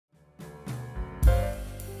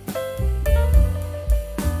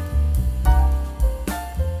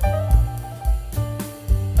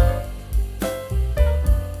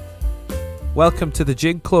Welcome to the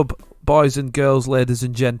Gin Club, boys and girls, ladies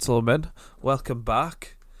and gentlemen. Welcome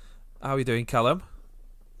back. How are you doing, Callum?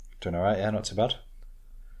 Doing all right, yeah, not too bad.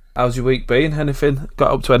 How's your week been? Anything?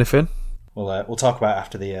 Got up to anything? We'll talk about it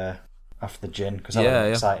after the gin because I had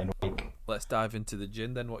an exciting week. Let's dive into the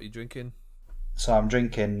gin then. What are you drinking? So I'm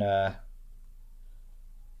drinking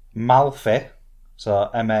Malfi, so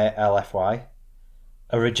Malfy,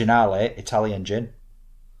 Originale Italian gin.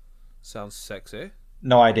 Sounds sexy.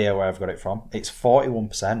 No idea where I've got it from. It's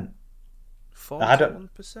 41%.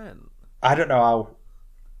 41%? I don't know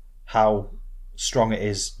how strong it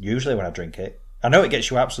is usually when I drink it. I know it gets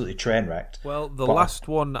you absolutely train wrecked. Well, the last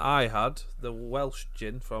one I had, the Welsh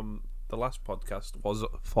gin from the last podcast, was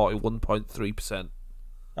 41.3%.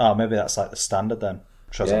 Oh, maybe that's like the standard then.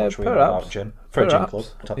 Shows how much we know about gin. For a gin club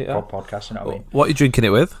podcast, you know what I mean? What are you drinking it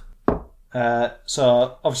with?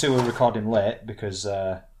 So, obviously we're recording late because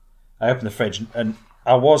I opened the fridge and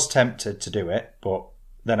I was tempted to do it, but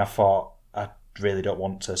then I thought I really don't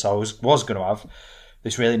want to. So I was going to have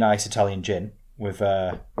this really nice Italian gin with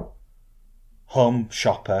Home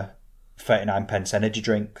Shopper 39p energy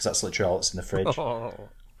drink, because that's literally all that's in the fridge. Oh.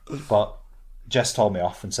 But Jess told me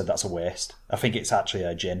off and said that's a waste. I think it's actually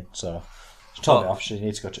a gin, so she told me off. She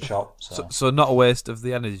needs to go to the shop. So not a waste of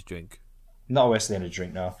the energy drink? Not a waste of the energy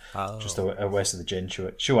drink, no. Oh. Just a waste of the gin. She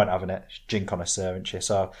wasn't having it. She's gin connoisseur, isn't she?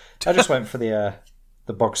 So I just went for the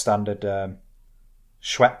bog standard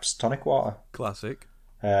Schweppes tonic water. Classic.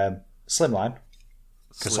 Slimline.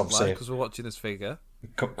 Because we're watching this figure.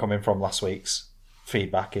 Coming from last week's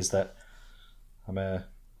feedback is that I'm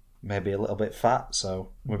maybe a little bit fat,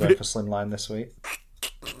 so we're going for slimline this week.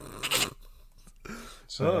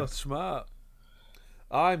 So smart.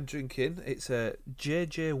 I'm drinking, it's a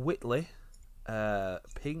JJ Whitley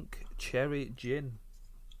pink cherry gin.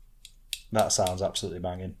 That sounds absolutely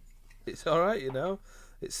banging. It's alright, you know.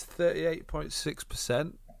 It's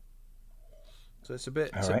 38.6%. So it's a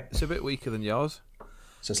bit it's a bit weaker than yours.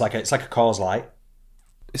 So it's like a Coors Light.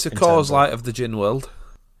 It's a Coors Light of the gin world.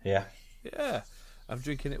 Yeah. Yeah. I'm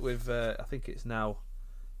drinking it with I think it's now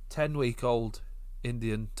 10-week-old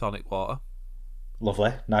Indian tonic water.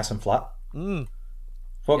 Lovely, nice and flat. Mm.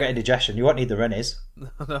 Before getting indigestion, you won't need the Rennies.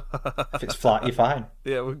 If it's flat, you're fine.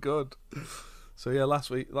 Yeah, we're good. So yeah, last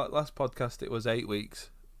podcast it was 8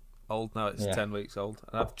 weeks old. Now it's 10 weeks old,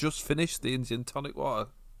 and I've just finished the Indian tonic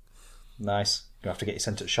water. Nice. You have to get you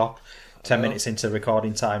sent to the shop. 10 minutes into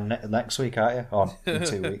recording time next week, aren't you? Or in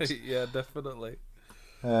 2 weeks. Yeah, definitely.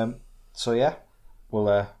 So yeah,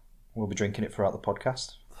 we'll be drinking it throughout the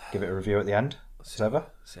podcast. Give it a review at the end. See how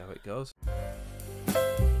it goes.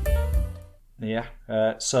 Yeah.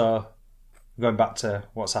 So going back to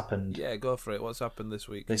what's happened. Yeah, go for it. What's happened this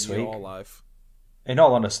week? In your life? In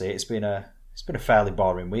all honesty, it's been a fairly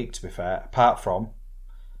boring week, to be fair. Apart from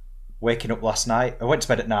waking up last night, I went to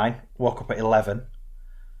bed at 9, woke up at 11,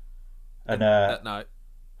 and at night.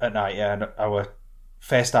 At night, yeah, and I were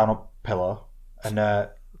face down on pillow, and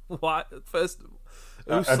what? First,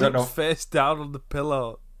 who I don't know. Face down on the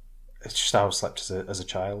pillow? It's just how I slept as a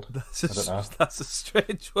child. I don't know. That's a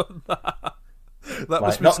strange one. That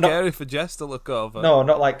must be scary for Jess to look over. No,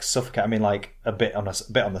 not like suffocate. I mean, like a bit on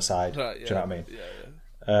the side. Right, yeah. Do you know what I mean?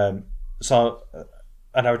 Yeah. So,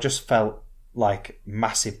 and I just felt like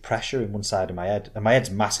massive pressure in one side of my head, and my head's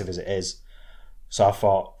massive as it is. So I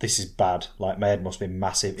thought, this is bad. Like my head must be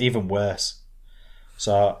massive, even worse.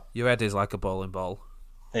 So your head is like a bowling ball.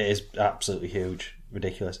 It is absolutely huge,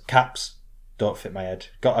 ridiculous. Caps don't fit my head.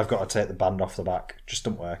 I've got to take the band off the back. Just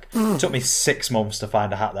don't work. It took me 6 months to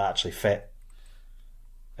find a hat that actually fit,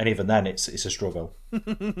 and even then, it's a struggle.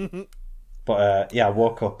 But I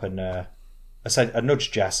woke up and I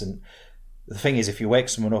nudged Jess, and the thing is, if you wake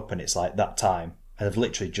someone up and it's like that time, and they've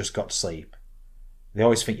literally just got to sleep, they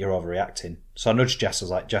always think you're overreacting. So I nudged Jess. I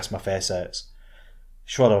was like, Jess, my face hurts.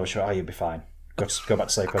 She rolled over. She went, oh, you'll be fine. Go back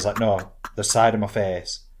to sleep. I was like, no, the side of my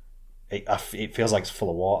face, it feels like it's full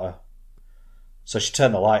of water. So she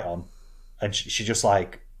turned the light on, and she just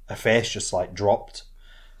like, her face just like dropped,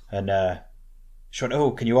 and she went,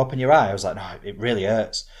 oh, can you open your eye? I was like, no, it really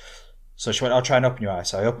hurts. So she went, I'll try and open your eye.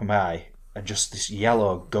 So I opened my eye, and just this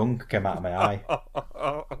yellow gunk came out of my eye.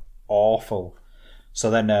 Awful. So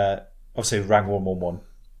then obviously rang 111.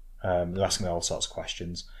 They're asking me all sorts of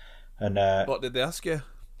questions, and what did they ask you?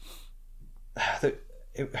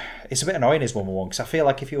 It's a bit annoying, is 111, because I feel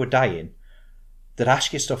like if you were dying, they'd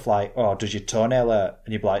ask you stuff like, oh, does your toenail hurt?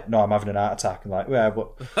 And you'd be like, no, I'm having an heart attack. And like, yeah,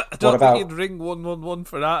 but I don't think you'd ring 111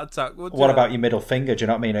 for an heart attack, would you? What about your middle finger? Do you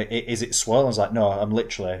know what I mean? Is it swollen? I was like, no, I'm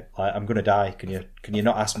literally, like, I'm going to die. Can you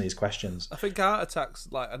not ask me these questions? I think heart attack's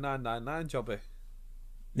like a 999 jobby.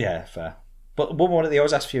 Yeah, fair. But the woman, they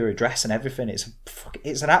always ask for your address and everything.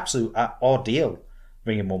 It's an absolute ordeal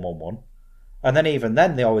ringing 111. And then even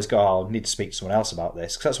then, they always go, "I'll need to speak to someone else about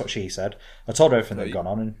this," because that's what she said. I told her everything that had gone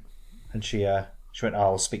on, and she went,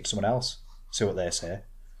 "I'll speak to someone else, see what they say."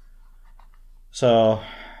 So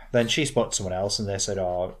then she spoke to someone else, and they said,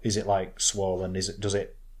 "Oh, is it like swollen? Does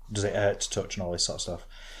it hurt to touch and all this sort of stuff?"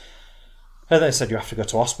 And they said you have to go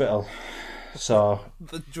to hospital. So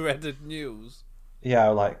the dreaded news. Yeah,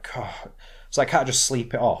 like, so I can't just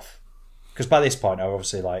sleep it off, because by this point I was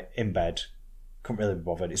obviously like in bed, couldn't really be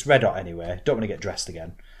bothered. It's red hot anyway. Don't want to get dressed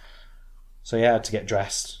again. So yeah, I had to get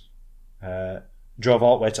dressed. Drove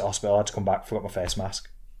all the way to hospital. I had to come back. Forgot my face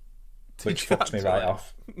mask, which fucked me right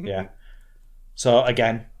off. Yeah. So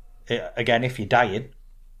again, if you're dying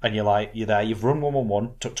and you're there, you've run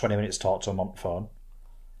 111, took 20 minutes to talk to them on the phone.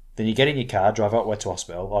 Then you get in your car, drive all the way to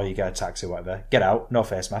hospital, or you get a taxi, whatever. Get out, no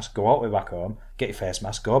face mask, go all the way back home, get your face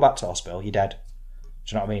mask, go back to hospital, you're dead.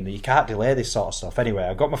 Do you know what I mean? You can't delay this sort of stuff. Anyway,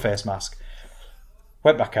 I got my face mask,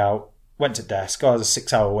 went back out, went to desk. Oh, there's a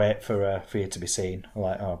 6-hour wait for you to be seen. I'm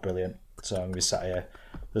like, oh, brilliant. So I'm going to be sat here.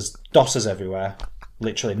 There's dossers everywhere,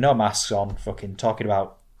 literally no masks on, fucking talking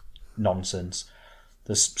about nonsense.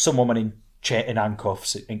 There's some woman in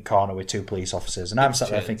handcuffs in corner with 2 police officers, and I'm sat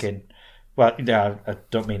there thinking... Well, yeah, I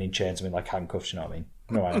don't mean in chains. I mean like handcuffs. You know what I mean?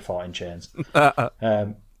 No, I thought in chains.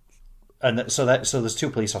 So there's 2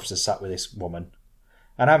 police officers sat with this woman,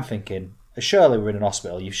 and I'm thinking, surely we're in an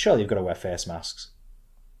hospital. You've got to wear face masks.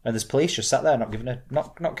 And there's police just sat there,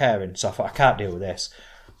 not caring. So I thought, I can't deal with this.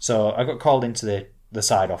 So I got called into the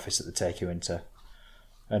side office that they take you into,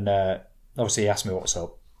 and obviously he asked me what's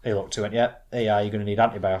up. He looked to it, yeah, you're going to need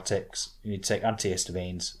antibiotics. You need to take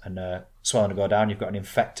antihistamines, and swelling to go down. You've got an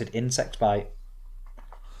infected insect bite.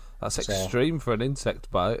 That's extreme for an insect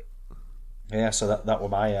bite. Yeah, so that were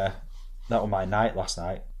my night last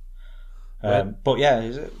night. But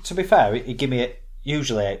yeah, to be fair, it give me it.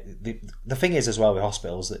 Usually, the thing is as well with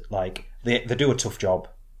hospitals that like they do a tough job,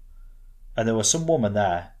 and there was some woman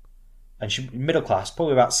there, and she middle class,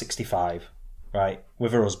 probably about 65. Right,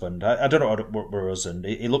 with her husband. I don't know what her husband.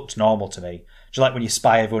 He looked normal to me. Just like when you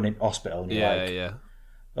spy everyone in hospital and you're like,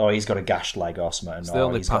 oh, he's got a gashed leg or something. It's the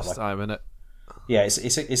only pastime, isn't it? Yeah,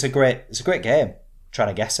 it's a great game. Trying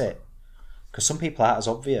to guess it, because some people aren't as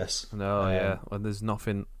obvious. No, when there's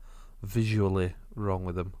nothing visually wrong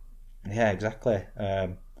with them. Yeah, exactly.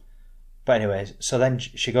 But anyway, so then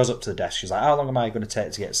she goes up to the desk. She's like, "How long am I going to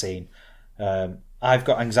take to get seen? I've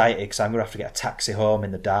got anxiety because I'm going to have to get a taxi home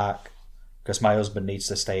in the dark." Because my husband needs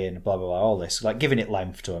to stay in, blah, blah, blah, all this. Like, giving it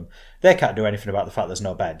length to them. They can't do anything about the fact there's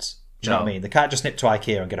no beds. Do you know what I mean? They can't just nip to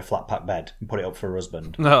IKEA and get a flat pack bed and put it up for her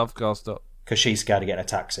husband. No, of course not. Because she's scared of getting a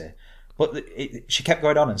taxi. But she kept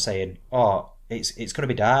going on and saying, oh, it's going to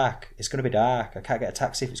be dark. It's going to be dark. I can't get a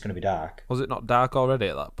taxi if it's going to be dark. Was it not dark already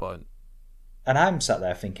at that point? And I'm sat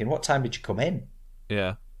there thinking, what time did you come in?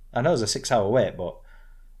 Yeah. I know there's a 6-hour wait, but...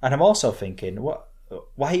 And I'm also thinking,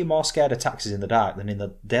 why are you more scared of taxis in the dark than in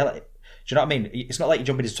the daylight? Do you know what I mean? It's not like you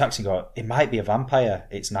jump into a taxi and go, it might be a vampire.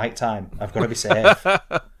 It's night time. I've got to be safe. Do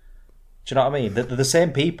you know what I mean? They're the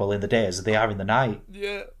same people in the day as they are in the night.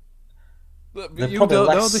 Yeah. But they're you probably don't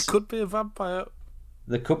less... know. There could be a vampire.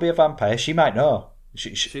 There could be a vampire. She might know.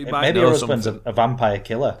 She might maybe know her husband's something. a vampire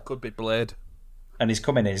killer. Could be Blade. And he's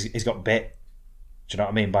coming and he's got bit. Do you know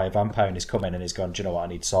what I mean? By a vampire, and he's coming and he's gone, do you know what? I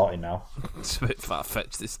need sorting now. It's a bit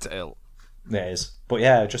far-fetched, this tale. It is. But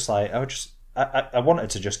yeah, just like, I wanted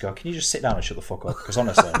to just go, can you just sit down and shut the fuck up? Because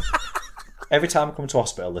honestly, every time I come to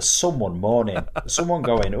hospital, there's someone moaning. There's someone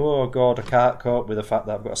going, oh God, I can't cope with the fact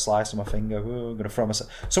that I've got a slice on my finger. Oh, I'm going to throw myself.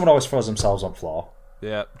 Someone always throws themselves on the floor.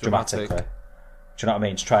 Yeah, dramatically. Do you know what I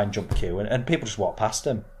mean? To try and jump the queue. And people just walk past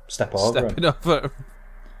them, step over them. Stepping over them.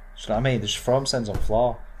 Do you know what I mean? They just throw themselves on the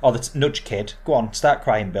floor. Or the nudge kid. Go on, start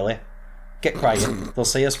crying, Billy. Get crying. They'll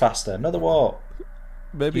see us faster. No, they won't.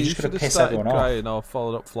 Maybe you should have started crying or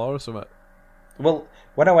fallen up floor or something. Well,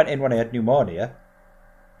 when I went in when I had pneumonia,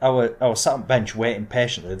 I was sat on the bench waiting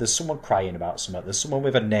patiently. There's someone crying about something. There's someone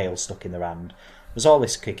with a nail stuck in their hand. There's all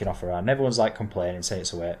this kicking off around. Everyone's like complaining, saying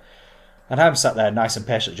it's a wait. And I'm sat there nice and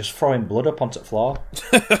patiently just throwing blood up onto the floor.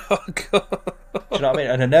 Oh, God. Do you know what I mean?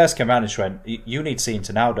 And the nurse came around and she went, you need seeing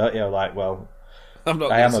to now, don't you? Like, well,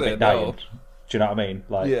 I am a bit dying. Do you know what I mean?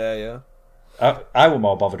 Like, yeah. I were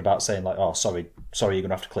more bothered about saying like, oh, sorry, you're going to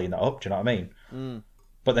have to clean that up. Do you know what I mean? Mm.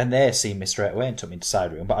 But then they seen me straight away and took me to the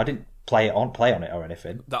side room. But I didn't play on it or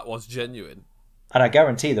anything. That was genuine. And I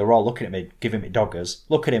guarantee they were all looking at me, giving me doggers.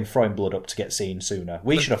 Look at him throwing blood up to get seen sooner.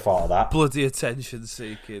 We should have thought of that. Bloody attention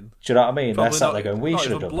seeking. Do you know what I mean? Probably they're sat there going, we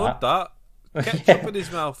should have done blood, that. ketchup in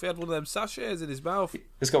his mouth. He had one of them sachets in his mouth.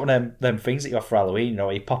 He's got one of them things that you have for Halloween, you know,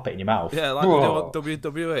 where you pop it in your mouth. Yeah, like you know, on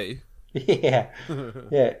WWE. Yeah.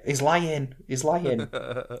 Yeah. He's lying.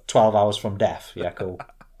 12 hours from death. Yeah, cool.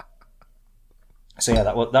 So yeah,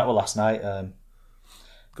 that was last night.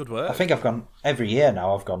 Good work. I think I've gone every year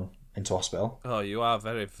now. I've gone into hospital. Oh, you are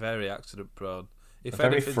very, very accident prone. If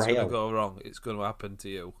very anything's going to frail. go wrong, it's going to happen to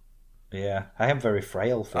you. Yeah, I am very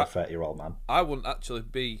frail for a 30-year-old man. I wouldn't actually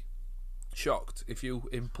be shocked if you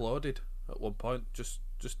imploded at one point. Just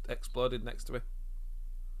exploded next to me.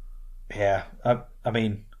 Yeah, I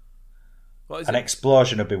mean, What is an it?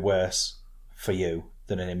 explosion would be worse for you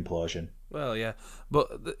than an implosion. Well, yeah,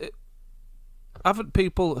 but haven't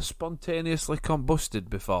people spontaneously combusted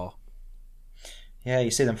before? Yeah,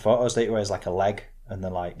 you see them photos, don't you, where it's like a leg and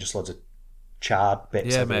then like just loads of charred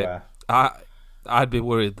bits everywhere. Mate. I'd be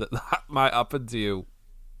worried that might happen to you.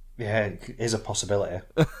 Yeah, it is a possibility.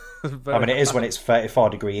 I mean, it is when it's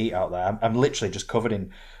 34-degree heat out there. I'm literally just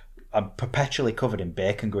I'm perpetually covered in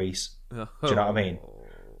bacon grease. Do you know what I mean?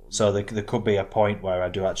 So there could be a point where I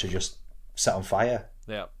do actually just set on fire.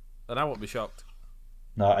 Yeah, and I won't be shocked.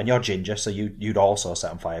 No, and you're ginger, so you'd also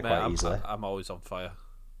set on fire quite easily. I'm always on fire.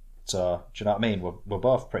 So, do you know what I mean? We're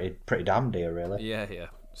both pretty damned here, really. Yeah,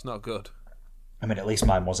 it's not good. I mean, at least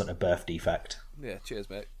mine wasn't a birth defect. Yeah, cheers,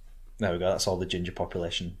 mate. There we go. That's all the ginger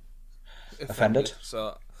population offended.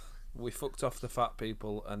 So we fucked off the fat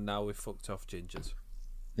people, and now we've fucked off gingers.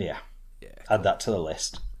 Yeah. Yeah. Add that to the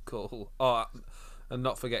list. Cool. Oh, and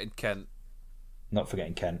not forgetting Kent. Not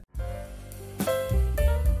forgetting Kent.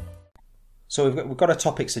 So we've got a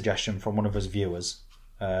topic suggestion from one of us viewers.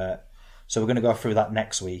 So we're going to go through that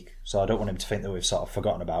next week. So I don't want him to think that we've sort of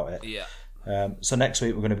forgotten about it. Yeah. So next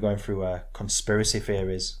week we're going to be going through conspiracy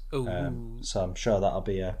theories. Ooh. So I'm sure that'll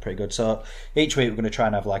be pretty good. So each week we're going to try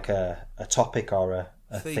and have like a topic or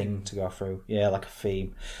a thing to go through. Yeah, like a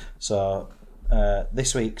theme. So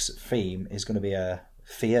this week's theme is going to be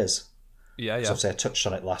fears. Yeah. So obviously I touched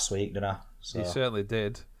on it last week, didn't I? So, You certainly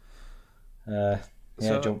did. yeah.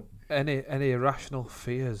 So, any irrational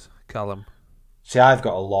fears, Callum? See, I've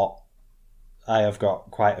got a lot. I have got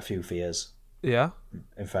quite a few fears. Yeah.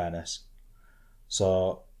 In fairness.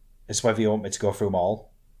 So it's whether you want me to go through them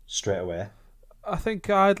all straight away. I think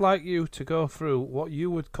I'd like you to go through what you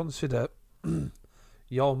would consider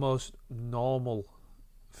your most normal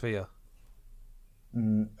fear.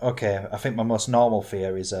 Okay, I think my most normal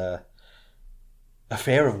fear is a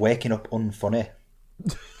fear of waking up unfunny.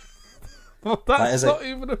 Well, that's not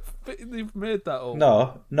even a you've made that up.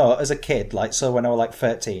 No, as a kid, like, so when I was like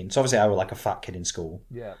 13, so obviously I was like a fat kid in school.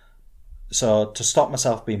 Yeah. So to stop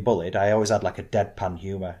myself being bullied, I always had like a deadpan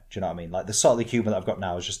humour. Do you know what I mean? Like the sort of the humour that I've got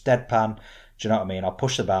now is just deadpan. Do you know what I mean? I'll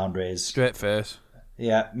push the boundaries. Straight face.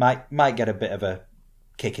 Yeah, might get a bit of a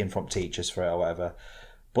kick in from teachers for it or whatever.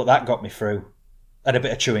 But that got me through. And a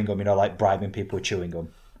bit of chewing gum, you know, like bribing people with chewing gum.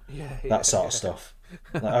 Yeah. That sort of stuff.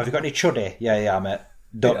 Like, have you got any chuddy? Yeah, mate.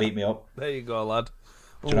 Don't beat me up. There you go, lad.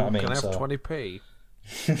 Do you know what I mean? Can I have 20p?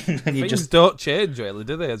 And you Things don't change really,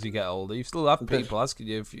 do they, as you get older? You still have people asking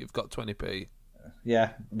you if you've got 20p. Yeah,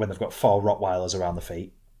 when they've got 4 Rottweilers around the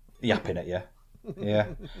feet, yapping at you. Yeah.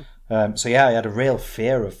 So yeah, I had a real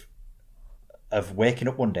fear of waking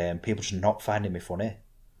up one day and people just not finding me funny.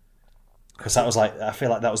 Because that was like, I feel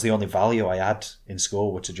like that was the only value I had in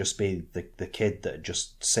school, were to just be the kid that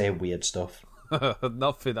just say weird stuff.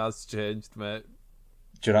 Nothing has changed, mate.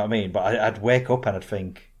 Do you know what I mean? But I'd wake up and I'd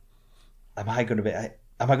think, am I going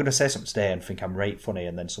to say something today and think I'm right funny,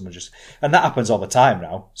 and then someone just... And that happens all the time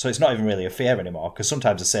now, so it's not even really a fear anymore, because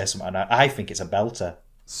sometimes I say something and I think it's a belter.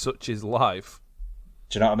 Such is life.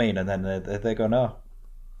 Do you know what I mean? And then they go, no.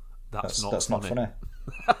 That's not funny.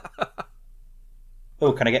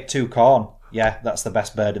 Oh, can I get 2 corn? Yeah, that's the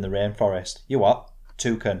best bird in the rainforest. You what?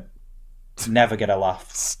 Toucan. Never get a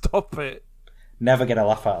laugh. Stop it. Never get a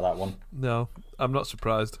laugh out of that one. No, I'm not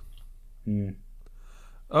surprised.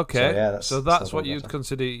 Okay, so that's what you'd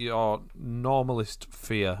consider your normalist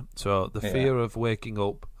fear. So the fear of waking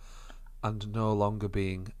up and no longer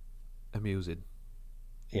being amusing.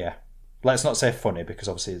 Yeah. Let's not say funny, because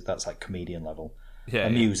obviously that's like comedian level. Yeah,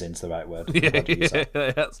 Amusing's the right word. Yeah,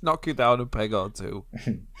 let's knock you down a peg or 2.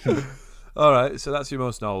 All right, so that's your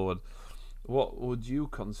most normal one. What would you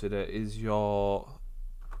consider is your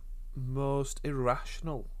most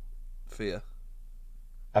irrational fear?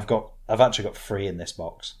 I've actually got 3 in this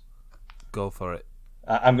box. Go for it.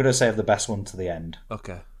 I'm going to save the best one to the end.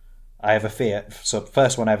 Okay. I have a fear. So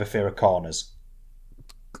first one, I have a fear of corners.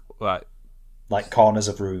 Right. Like corners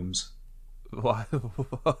of rooms. Why?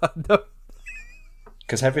 No.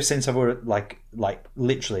 Because ever since I were like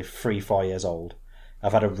literally 3-4 years old,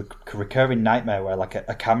 I've had a recurring nightmare where like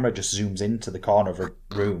a camera just zooms into the corner of a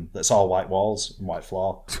room that's all white walls and white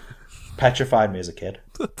floor. Petrified me as a kid.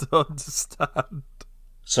 I don't understand.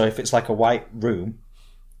 So if it's like a white room,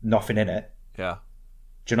 nothing in it. Yeah.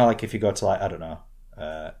 Do you know, like if you go to like, I don't know,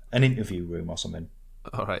 an interview room or something.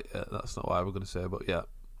 All right, yeah, that's not what I was going to say, but yeah.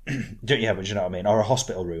 Yeah, but you know what I mean? Or a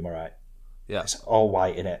hospital room, all right? Yeah. It's all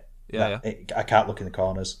white in it. Yeah, I can't look in the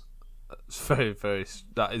corners. It's very, very...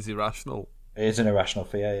 That is irrational. It is an irrational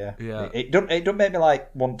fear, yeah. Yeah. It don't make me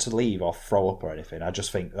like want to leave or throw up or anything. I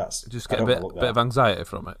just think that's... Just get a bit of anxiety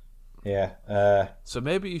from it. Yeah. So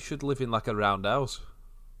maybe you should live in like a roundhouse.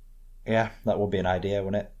 Yeah, that would be an idea,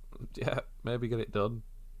 wouldn't it? Yeah, maybe get it done.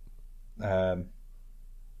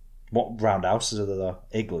 What roundhouses are there though?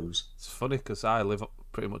 Igloos? It's funny because I live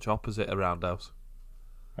pretty much opposite a roundhouse.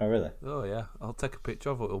 Oh, really? Oh, yeah. I'll take a picture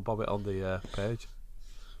of it. We'll bob it on the page.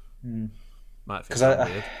 Might think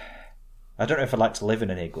weird. I don't know if I'd like to live in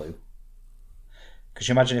an igloo. Because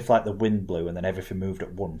you imagine if like the wind blew and then everything moved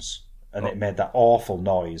at once and it made that awful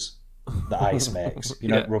noise that ice makes. You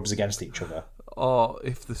know, it rubs against each other. Or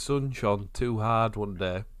if the sun shone too hard one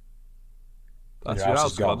day, that's your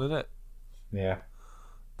house gone, isn't it? Yeah.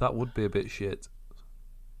 That would be a bit shit.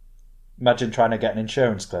 Imagine trying to get an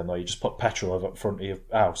insurance claim though. You just put petrol over front of your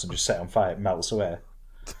house and just set it on fire. It melts away.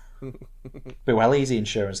 Be well easy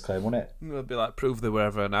insurance claim, wouldn't it? It'd be like prove they were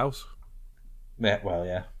ever an house. Yeah, well,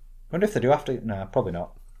 yeah. Wonder if they do have to. No, probably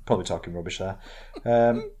not. Probably talking rubbish there.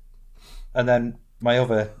 And then my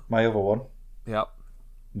other one. Yeah.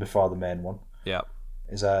 Before the main one. Yeah.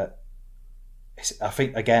 Is I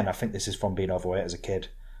think this is from being overweight as a kid.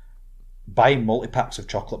 Buying multi-packs of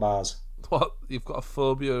chocolate bars. What? You've got a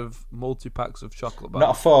phobia of multi-packs of chocolate bars?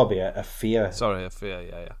 Not a phobia, a fear. Sorry, a fear,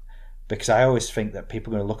 yeah. Because I always think that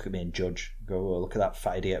people are going to look at me and judge. Go, oh, look at that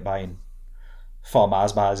fat idiot buying 4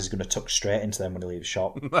 Mars bars. He's going to tuck straight into them when he leaves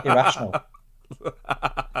shop. Irrational.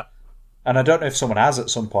 And I don't know if someone has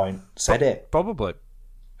at some point said it. Probably.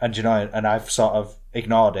 And you know, and I've sort of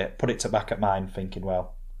ignored it, put it back at mine, thinking,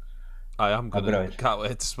 well, can't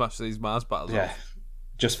wait to smash these Mars bars. Yeah. Off.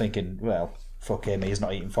 Just thinking, well, fuck him, he's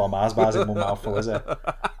not eating 4 Mars bars in one mouthful, is it?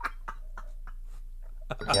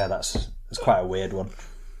 Yeah, that's quite a weird one.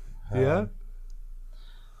 Yeah.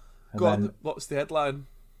 Go on, what's the headline?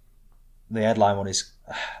 The headline one is,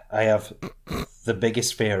 I have the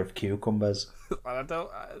biggest fear of cucumbers. I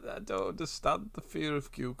don't understand the fear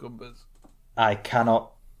of cucumbers. I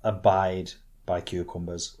cannot abide by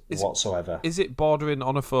cucumbers whatsoever. Is it bordering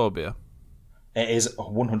on a phobia? It is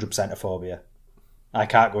 100% a phobia. I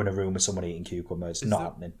can't go in a room with someone eating cucumbers. It's not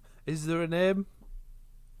happening. Is there a name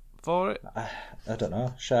for it? I don't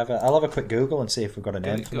know. I'll have a quick Google and see if we've got a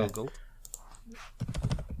name for it.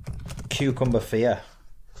 Cucumber fear.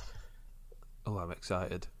 Oh, I'm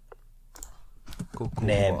excited.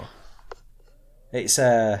 Name. It's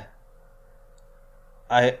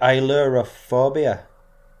Ailurophobia.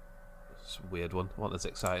 It's a weird one. Not as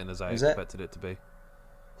exciting as I expected it to be.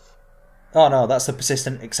 Oh no, that's the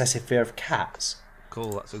persistent excessive fear of cats.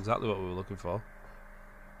 Cool, that's exactly what we were looking for.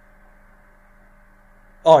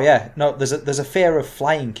 Oh yeah, no, there's a fear of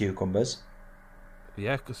flying cucumbers.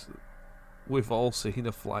 Yeah, because we've all seen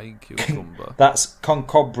a flying cucumber. That's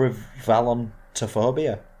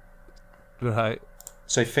concobrivalontophobia. Right.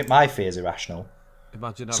 So if you think my fear is irrational,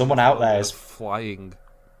 imagine someone out there is flying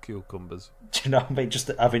cucumbers. Do you know what I mean? Just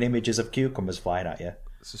having images of cucumbers flying at you.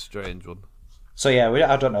 It's a strange one. So yeah,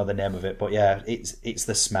 I don't know the name of it, but yeah, it's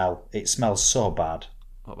the smell. It smells so bad.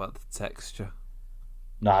 What about the texture?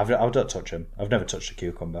 No, I don't touch them. I've never touched a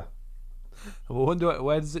cucumber. I wonder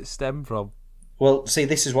where does it stem from? Well, see,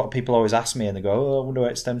 this is what people always ask me, and they go, "Oh, I wonder where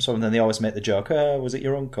it stems from." And then they always make the joke, "Oh, was it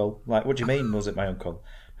your uncle?" Like, what do you mean? Was it my uncle?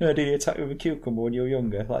 Oh, did he attack you with a cucumber when you were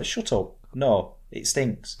younger? Like, shut up. No, it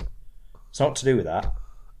stinks. It's not to do with that.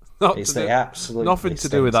 Nothing to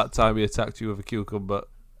do with that time he attacked you with a cucumber.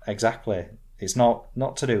 Exactly. It's not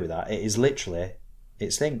to do with that. It is literally,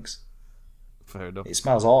 it stinks. Fair enough. It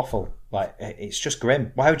smells awful. Like, it's just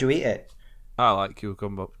grim. Why would you eat it? I like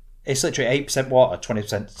cucumber. It's literally 8% water,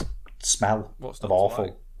 20% smell of awful.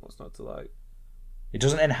 Like? What's not to like? It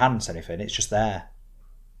doesn't enhance anything. It's just there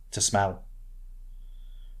to smell.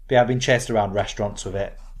 But yeah, I've been chased around restaurants with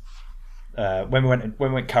it. When we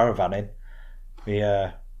went caravanning, we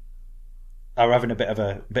are having a bit of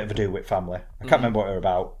a do with family. I can't remember what we were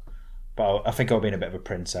about. But I think I was being a bit of a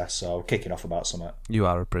princess, so I was kicking off about something. You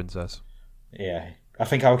are a princess. Yeah. I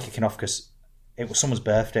think I was kicking off because it was someone's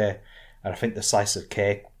birthday, and I think the slice of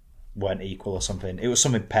cake weren't equal or something. It was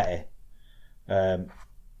something petty. So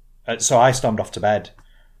I stormed off to bed.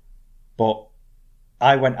 But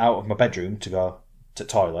I went out of my bedroom to go to the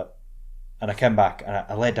toilet, And I came back and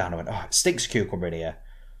I laid down and went, oh, it stinks cucumber in here.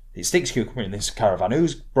 It stinks cucumber in this caravan.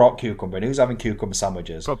 Who's brought cucumber and who's having cucumber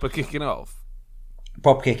sandwiches? Proper kicking off.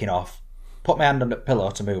 Proper kicking off. Put my hand under the pillow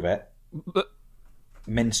to move it.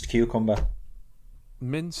 Minced cucumber.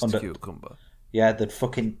 Cucumber? Yeah, they'd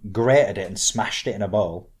fucking grated it and smashed it in a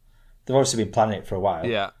bowl. They've obviously been planning it for a while.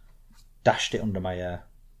 Yeah. Dashed it under my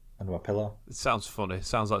pillow. It sounds funny. It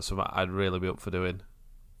sounds like something I'd really be up for doing.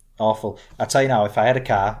 Awful. I tell you now, if I had a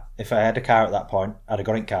car at that point, I'd have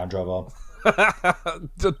got in the car and drove home.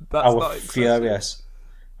 I was furious.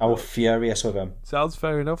 I was furious with him. Sounds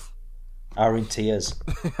fair enough. I were in tears.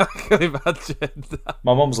 I can imagine that.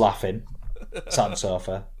 My mum's laughing, sat on the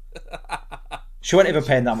sofa. She wasn't even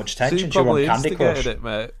paying that much attention. She was on Candy Crush. It,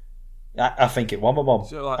 mate. I think it was my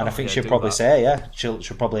mum. Like, and I think she'll probably say, yeah, she'll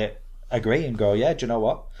probably agree and go, yeah, do you know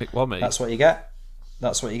what? It was me. That's what you get.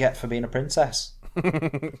 That's what you get for being a princess.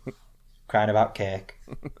 Crying about cake.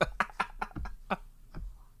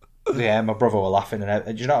 Yeah, my brother were laughing, and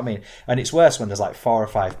do you know what I mean? And it's worse when there's like 4 or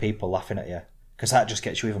 5 people laughing at you, because that just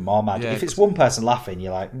gets you even more mad. Yeah, if it's one person laughing,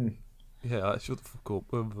 you're like, yeah, like, shut the fuck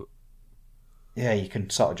up. Yeah, you can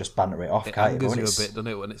sort of just banter it off, it can't you? It angers you a bit, doesn't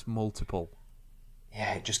it, when it's multiple?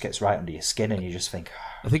 Yeah, it just gets right under your skin, and you just think.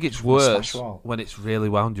 I think it's worse when it's really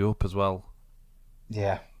wound you up as well.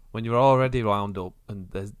 Yeah. When you're already wound up and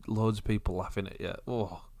there's loads of people laughing at you.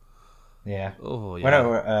 Oh. Yeah. Oh, yeah.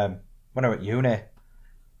 When I were at uni,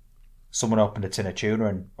 someone opened a tin of tuna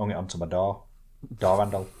and hung it onto my door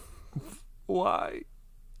handle. Why?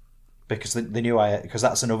 Because they knew because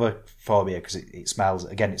that's another phobia, because it smells.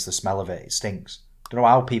 Again, it's the smell of it. It stinks. Don't know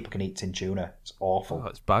how people can eat tin tuna. It's awful. Oh,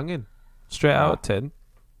 it's banging. Straight out of tin.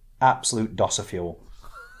 Absolute dosser fuel.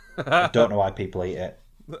 I don't know why people eat it.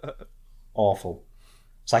 Awful.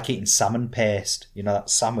 It's like eating salmon paste. You know, that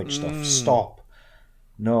sandwich stuff. Stop.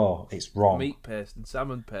 No, it's wrong. Meat paste and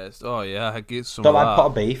salmon paste. Oh, yeah, I get some Don't of like that. pot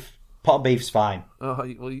of beef. Pot of beef's fine. Oh,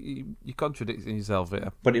 well, you're contradicting yourself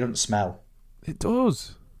here. But it doesn't smell. It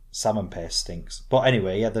does. Salmon paste stinks. But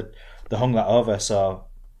anyway, yeah, they hung that over, so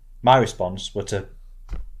my response was to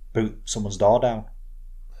boot someone's door down,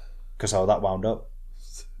 because how that wound up.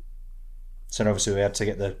 So obviously we had to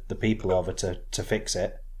get the people over to fix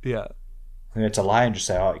it. Yeah. We had to lie and just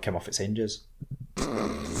say, oh, it came off its hinges.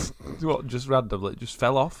 What, just randomly? Just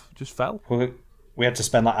fell off? Just fell? We had to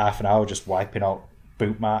spend like half an hour just wiping out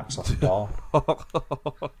boot marks off the door.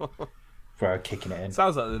 For kicking it in.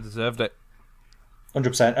 Sounds like they deserved it.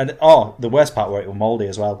 100%. And the worst part where it was mouldy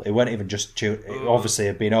as well. It weren't even just chewed. It obviously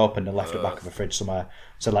had been opened and left at the back of a fridge somewhere.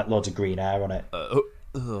 So like loads of green air on it.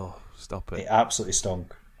 Stop it. It absolutely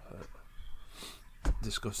stunk.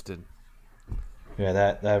 Disgusting.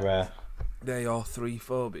 Yeah, they're your 3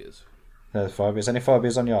 phobias. They're the phobias. Any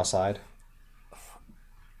phobias on your side?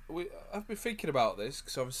 I've been thinking about this,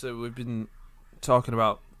 because obviously we've been talking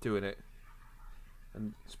about doing it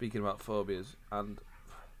and speaking about phobias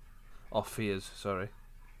or fears, sorry.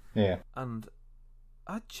 Yeah. And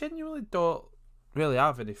I genuinely don't really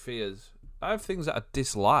have any fears. I have things that I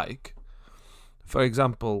dislike. For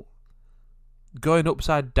example, going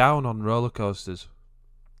upside down on roller coasters.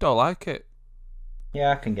 Don't like it.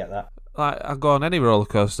 Yeah, I can get that. Like, I go on any roller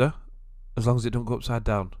coaster as long as it don't go upside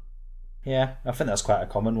down. Yeah, I think that's quite a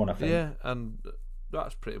common one, I think. Yeah, and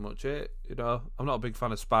that's pretty much it. You know, I'm not a big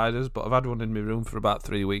fan of spiders, but I've had one in my room for about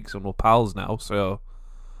 3 weeks and we're pals now, so...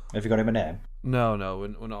 Have you got him a name? No,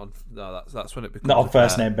 we're not on... No, that's when it becomes... Not on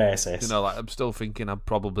first name basis. You know, like, I'm still thinking I'm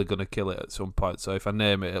probably going to kill it at some point, so if I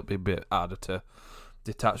name it, it'll be a bit harder to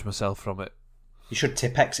detach myself from it. You should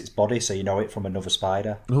Tipex its body so you know it from another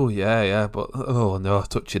spider. Oh, yeah, but... Oh, no,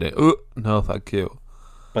 touching it. Oh, no, thank you.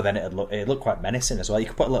 But then it'd look quite menacing as well. You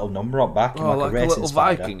could put a little number on back, like a racing little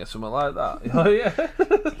spider. Viking or something like that. Oh yeah,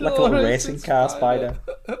 like a little racing car spider.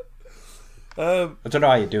 I don't know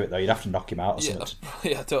how you do it though. You'd have to knock him out or something.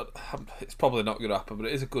 Yeah, I don't. It's probably not going to happen, but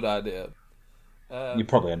it is a good idea. You'd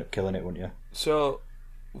probably end up killing it, wouldn't you? So,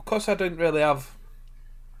 of course, I didn't really have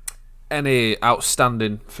any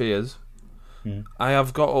outstanding fears. I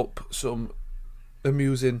have got up some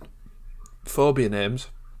amusing phobia names,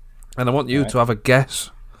 and I want you to have a guess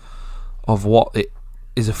of what it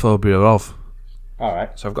is a phobia of.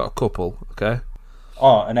 Alright. So I've got a couple, okay?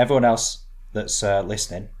 Oh, and everyone else that's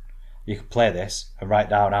listening, you can play this and write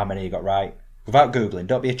down how many you got right. Without Googling,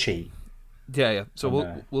 don't be a cheat. Yeah. So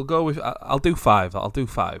we'll go with... I'll do 5,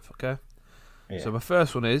 okay? Yeah. So my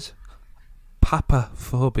first one is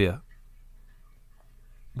papaphobia.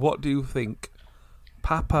 What do you think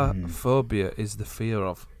papaphobia is the fear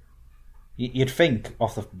of? You'd think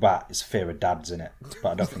off the bat it's fear of dads, in it,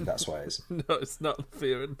 but I don't think that's what it is. No, it's not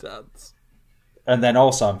fear of dads. And then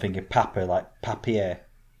also I'm thinking papa, like papier.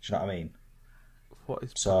 Do you know what I mean? What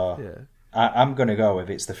is? So Yeah. I'm going to go with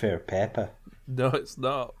it's the fear of paper. No, it's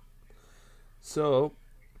not. So,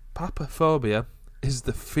 papaphobia is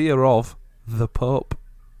the fear of the Pope.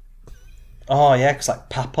 Oh, yeah, because like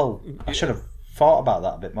papal. I should have thought about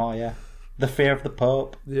that a bit more, yeah. The fear of the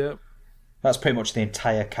Pope. Yeah. That's pretty much the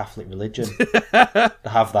entire Catholic religion. To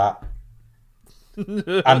have that.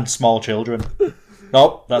 And small children.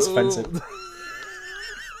 Nope, that's offensive.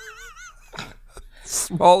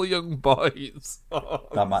 Small young boys. Oh.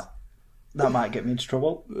 That might get me into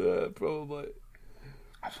trouble. Yeah, probably.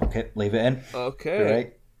 Fuck it, leave it in. Okay.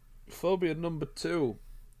 Great. Phobia number 2.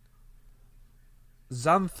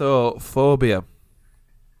 Xanthophobia.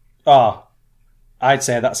 Oh, I'd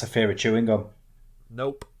say that's a fear of chewing gum.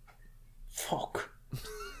 Nope. Fuck.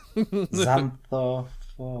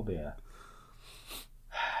 Xanthophobia.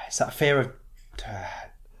 Is that a fear of...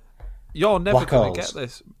 You're never Black going to holes. get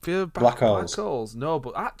this. Fear of Black black holes. holes. No,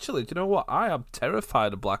 but actually, do you know what? I am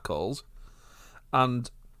terrified of black holes.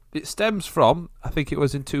 And it stems from, I think it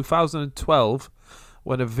was in 2012,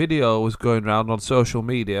 when a video was going around on social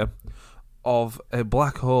media of a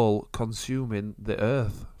black hole consuming the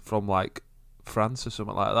Earth from, like, France or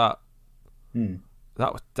something like that.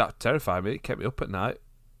 That terrified me. It kept me up at night.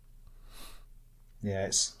 Yeah,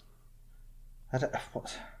 it's... I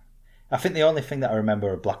think the only thing that I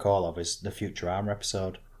remember a black hole of is the Futurama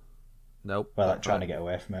episode. Nope. Where they're trying to get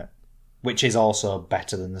away from it. Which is also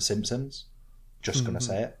better than The Simpsons. Just going to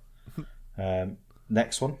say it.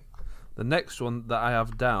 Next one. The next one that I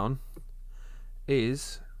have down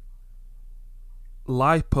is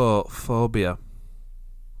lipophobia.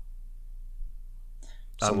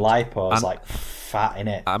 So lipo is like fat in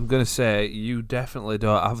it. I'm going to say you definitely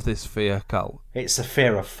don't have this fear, Cal. It's a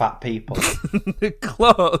fear of fat people.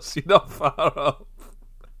 Close, you're not far off.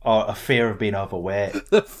 Or a fear of being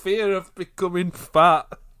overweight. The fear of becoming fat.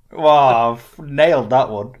 Wow, I've nailed that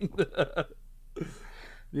one.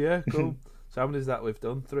 Yeah, cool. So how many is that we've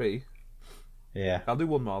done? 3? Yeah. I'll do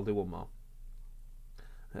one more.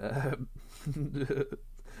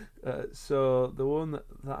 So the one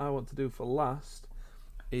that I want to do for last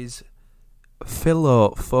is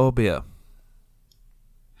philophobia.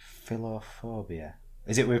 Philophobia.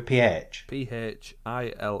 Is it with PH?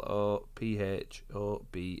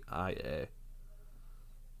 Philophobia.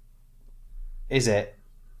 Is it?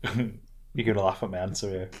 You're going to laugh at my answer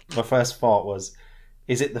here. My first thought was,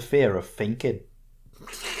 is it the fear of thinking?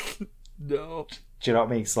 No. Do you know what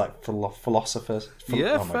I mean? It's like philosophers.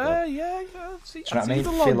 Yeah, oh my fair. God. Yeah. See, Do you know what I mean?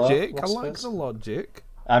 the logic. I like Philosophers? the logic.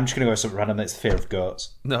 I'm just going to go with something random. It's the fear of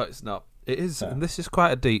goats. No, it's not. It is, No. and this is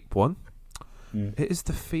quite a deep one. It is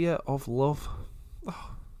the fear of love.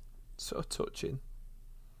 Oh, so touching.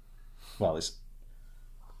 Well, it's...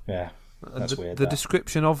 Yeah, that's weird. The that.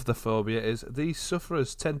 description of the phobia is these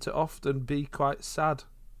sufferers tend to often be quite sad.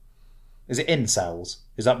 Is it incels?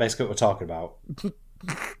 Is that basically what we're talking about?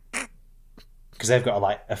 Because they've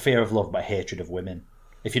got a fear of love but hatred of women.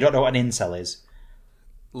 If you don't know what an incel is,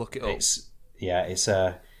 Look it up. it's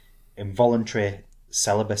a involuntary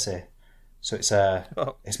celibacy. So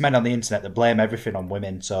it's men on the internet that blame everything on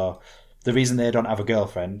women. So the reason they don't have a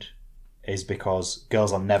girlfriend is because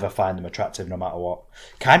girls will never find them attractive no matter what.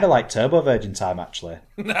 Kind of like Turbo Virgin time, actually.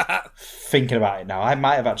 Thinking about it now, I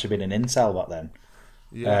might have actually been an incel back then.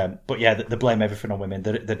 Yeah. But yeah, they blame everything on women.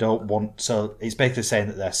 They don't want... So it's basically saying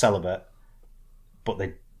that they're celibate, but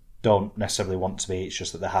they don't necessarily want to be. It's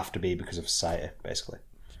just that they have to be because of society, basically.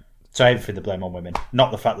 So everything they blame on women.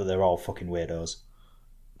 Not the fact that they're all fucking weirdos.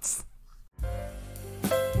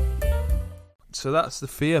 So that's the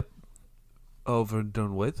fear over and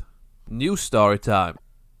done with. New story time.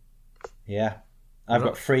 Yeah. I've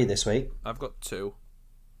got 3 this week. I've got 2.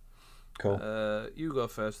 Cool. You go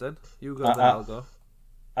first then. You go, then I'll go.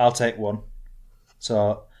 I'll take one.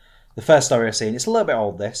 So the first story I've seen, it's a little bit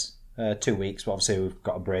old, this. 2 weeks, but obviously we've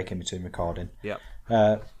got a break in between recording. Yeah.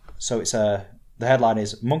 So it's the headline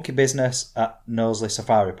is Monkey Business at Knowsley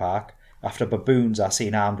Safari Park after baboons are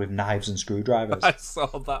seen armed with knives and screwdrivers. I saw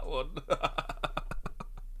that one.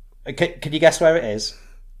 Can you guess where it is?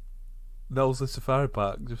 Knowsley Safari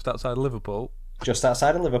Park, just outside Liverpool. Just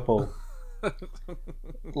outside of Liverpool.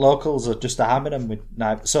 Locals are just arming them with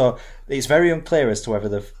knives. So it's very unclear as to whether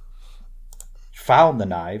they've found the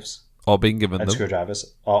knives Or being given and them.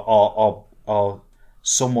 screwdrivers, or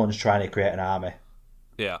someone's trying to create an army.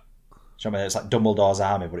 Yeah. Do you know what I mean? It's like Dumbledore's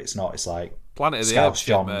army, but it's not. It's like Planet of the Scouse Apes, shit,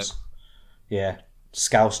 Johns. mate. Yeah,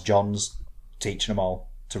 Scouse Johns teaching them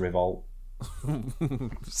all to revolt.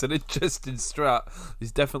 It's an interesting strat.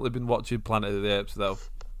 He's definitely been watching Planet of the Apes, though.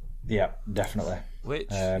 Yeah, definitely. Which,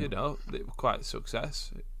 they were quite a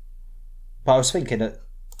success. But I was thinking that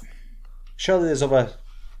Surely there's other.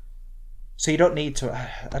 So you don't need to.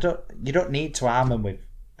 You don't need to arm them with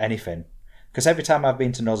anything, because every time I've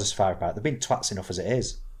been to Nose's Safari Park, they've been twats enough as it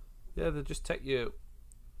is. Yeah, they just take your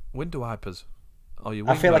window wipers or your.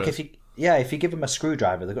 I feel like if you give them a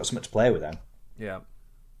screwdriver, they've got something to play with then. Yeah.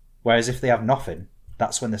 Whereas if they have nothing,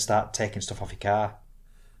 that's when they start taking stuff off your car.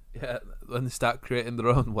 Yeah, when they start creating their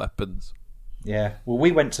own weapons. Yeah. Well,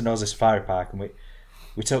 we went to Nose's Safari Park and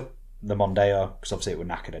we took the Mondeo, because obviously it was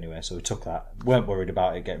knackered anyway, so we took that. Weren't worried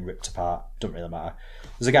about it getting ripped apart. Doesn't really matter.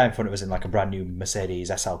 There's a guy in front of us in like a brand new Mercedes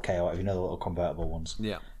SLK or whatever, you know, the little convertible ones.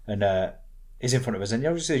 Yeah. And he's in front of us, and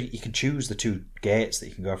obviously you can choose the two gates that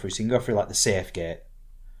you can go through. So you can go through like the safe gate,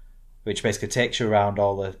 which basically takes you around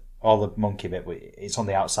all the monkey bit. It's on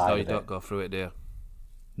the outside of it. No, you don't go through it, do you?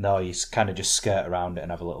 No, you kind of just skirt around it and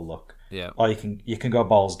have a little look. Yeah. Or you can go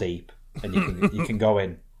balls deep, and you can go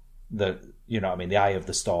in the the eye of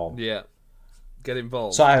the storm. Yeah. Get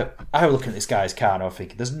involved. So I was looking at this guy's car and I was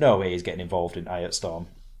thinking, there's no way he's getting involved in Eye of Storm.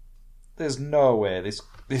 There's no way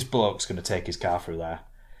this bloke's going to take his car through there.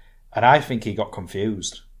 And I think he got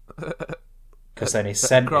confused. Because then he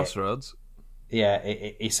sent Crossroads. Yeah,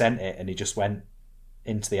 he sent it and he just went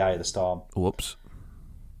into the Eye of the Storm. Whoops.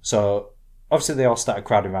 So obviously they all started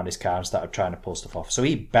crowding around his car and started trying to pull stuff off. So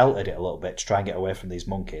he belted it a little bit to try and get away from these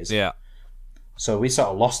monkeys. Yeah. So we sort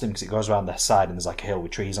of lost him because it goes around the side and there's like a hill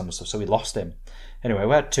with trees on and stuff. So we lost him. Anyway,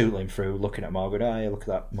 we had tootling through, looking at him all, going, oh, yeah, look at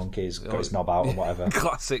that monkey, he's got his knob out and whatever.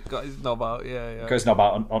 Classic, got his knob out, yeah. Got his knob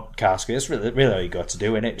out on car screen. It's really all you got to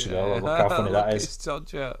do, innit? Look how funny that is. Do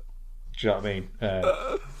you know what I mean?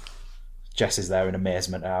 Jess is there in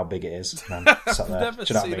amazement at how big it is. Sat there. I've never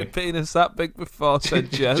do you know seen what I a mean? penis that big before, said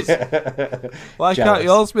Jess. Why can't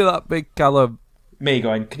yours be that big, Callum? Me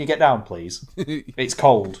going, can you get down, please? It's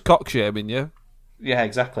cold. Cock shaming you. Yeah,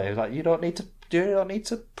 exactly. I was like, you don't need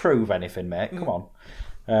to prove anything, mate. Come on.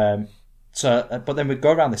 But then we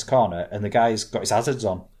go around this corner and the guy's got his hazards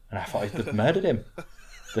on, and I thought they've murdered him.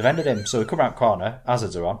 They've ended him. So we come around the corner,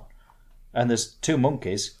 hazards are on, and there's two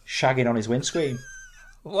monkeys shagging on his windscreen.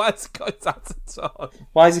 Why has he got his hazards on?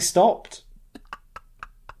 Why has he stopped?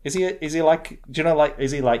 Is he like? Do you know, like,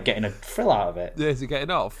 is he like getting a thrill out of it? Yeah, is he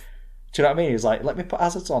getting off? Do you know what I mean? He's like, let me put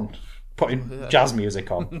hazards on, putting jazz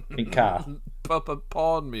music on in car. Proper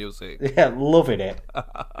porn music. Yeah, loving it.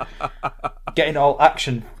 Getting all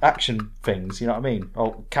action things, you know what I mean?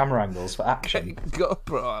 All camera angles for action.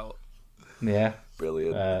 GoPro out. Yeah.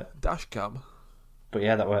 Brilliant. Dash cam. But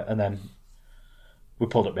yeah, and then we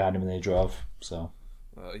pulled up behind him and they drove, so.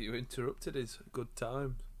 Well, you interrupted his good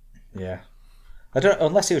time. Yeah. I don't,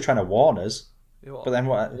 unless he was trying to warn us. You know what? But then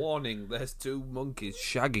what? Warning, there's two monkeys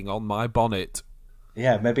shagging on my bonnet.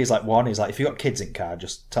 Yeah, maybe he's like warning. He's like, if you got kids in car,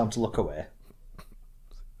 just tell them to look away.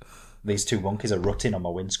 These two monkeys are rutting on my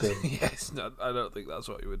windscreen. Yes, no, I don't think that's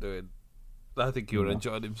what you were doing. I think you were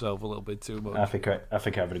enjoying himself a little bit too much. I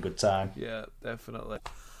think having a good time. Yeah, definitely.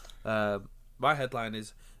 My headline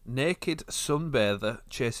is, naked sunbather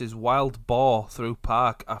chases wild boar through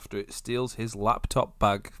park after it steals his laptop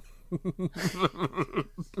bag.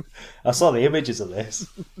 I saw the images of this.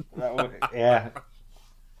 Yeah.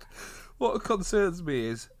 What concerns me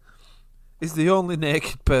is the only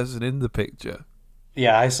naked person in the picture.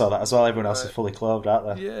 Yeah, I saw that as well. Everyone else is fully clothed,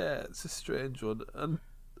 aren't they? Yeah, it's a strange one. And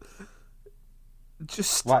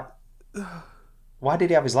just... Why did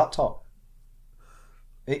he have his laptop?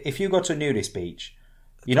 If you go to a nudist beach,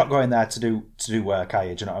 you're not going there to do work, are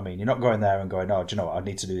you? Do you know what I mean? You're not going there and going, oh, do you know what? I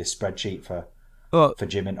need to do this spreadsheet for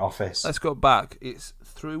Jim in office. Let's go back. It's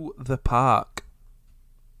through the park.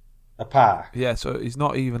 A park? Yeah, so he's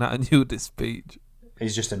not even at a nudist beach.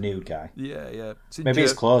 He's just a nude guy. Yeah. Maybe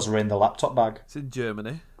his clothes were in the laptop bag. It's in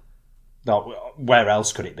Germany. No, where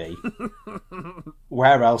else could it be?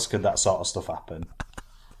 Where else could that sort of stuff happen?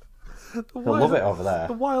 He'll love it over there.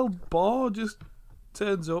 The wild boar just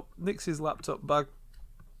turns up, nicks his laptop bag,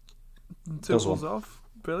 and toodles off.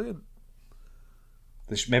 Brilliant.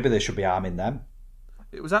 Maybe they should be arming them.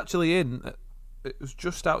 It was actually it was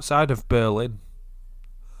just outside of Berlin.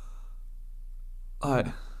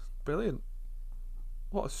 Brilliant.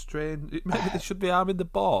 What a strange... Maybe they should be arming the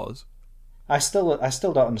boars. I still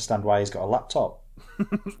don't understand why he's got a laptop.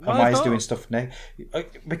 And why he's doing stuff...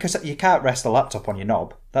 Because you can't rest a laptop on your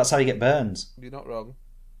knob. That's how you get burns. You're not wrong.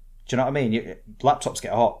 Do you know what I mean? Laptops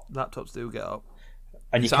get hot. Laptops do get hot.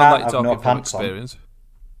 And you can't have no from pants experience. on.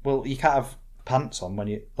 Well, you can't have pants on when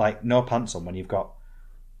you... Like, no pants on when you've got...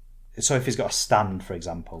 So if he's got a stand, for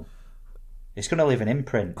example, it's going to leave an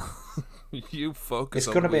imprint. You focus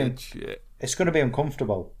on weird shit. It's going to be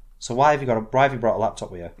uncomfortable. So why have you brought a laptop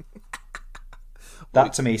with you?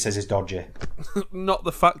 That to me says he's dodgy. Not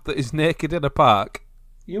the fact that he's naked in a park.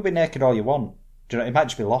 You'll be naked all you want. Do you know? It might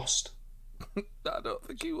just be lost. I don't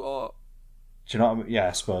think you are. Do you know what I mean? Yeah,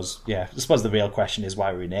 I suppose. Yeah, I suppose the real question is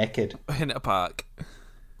why are we naked? In a park.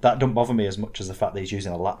 That don't bother me as much as the fact that he's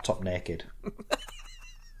using a laptop naked.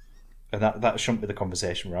 And that shouldn't be the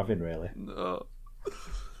conversation we're having, really. No.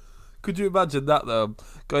 Could you imagine that, though?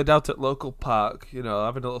 Going down to the local park, you know,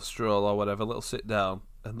 having a little stroll or whatever, a little sit down,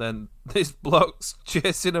 and then this bloke's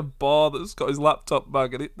chasing a boar that's got his laptop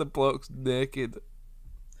bag and the bloke's naked.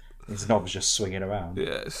 His knob's just swinging around.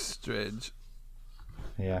 Yeah, it's strange.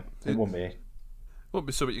 Yeah, it wouldn't be. Wouldn't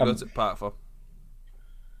be something you go to the park for.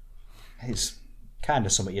 It's kind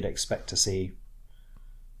of something you'd expect to see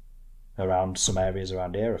around some areas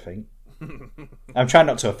around here, I think. I'm trying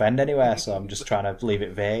not to offend anywhere, so I'm just trying to leave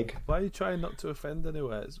it vague. Why are you trying not to offend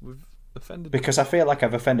anywhere? We've offended... Because I feel like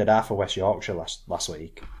I've offended half of West Yorkshire last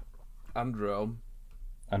week. And Rome.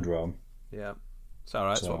 And Rome. Yeah. It's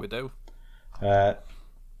alright, it's what we do.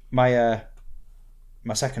 My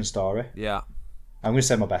second story... Yeah. I'm going to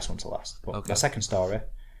say my best one to last. But Okay. My second story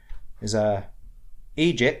is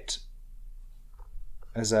Egypt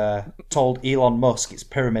has told Elon Musk its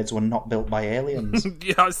pyramids were not built by aliens.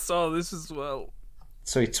 Yeah, I saw this as well.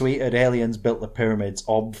 So he tweeted, aliens built the pyramids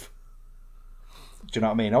of... Do you know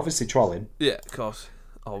what I mean? Obviously trolling. Yeah, of course.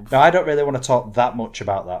 Now, I don't really want to talk that much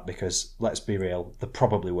about that because, let's be real, they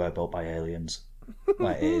probably were built by aliens.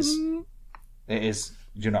 Like, it is. Do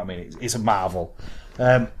you know what I mean? It's a marvel.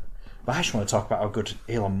 But I just want to talk about how good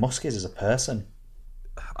Elon Musk is as a person.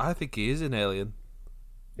 I think he is an alien.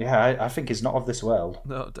 Yeah, I think he's not of this world.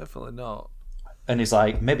 No, definitely not. And he's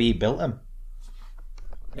like, maybe he built them.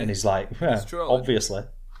 And he's like, yeah, obviously.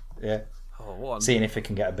 Yeah. Oh, what? Seeing if he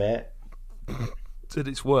can get a bait. Said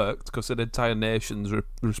it's worked because an entire nation's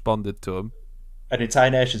responded to him. An entire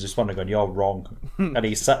nation's responding going, you're wrong. And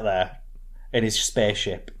he's sat there in his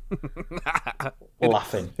spaceship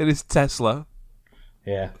laughing. In his Tesla.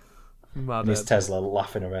 Yeah. Mad In his head. Tesla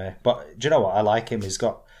laughing away. But do you know what? I like him. He's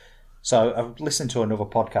got... So I listened to another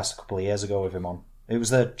podcast a couple of years ago with him on. It was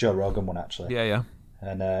the Joe Rogan one, actually. Yeah, yeah.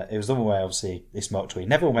 And it was the one where, obviously, he smoked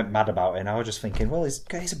weed. Everyone went mad about it, and I was just thinking, well, he's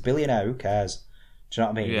a billionaire. Who cares? Do you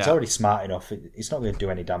know what I mean? Yeah. He's already smart enough. It's not going to do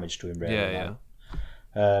any damage to him, really. Yeah,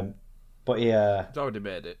 yeah. But He's already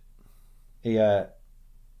made it. he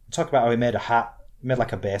talked about how he made a hat, made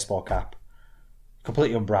like a baseball cap,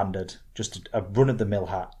 completely unbranded, just a run-of-the-mill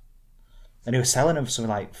hat. And he was selling them for something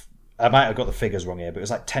like... I might have got the figures wrong here, but it was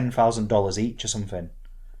like $10,000 each or something.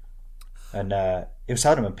 And he was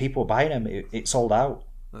selling them and people were buying them. It sold out.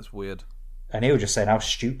 That's weird. And he was just saying how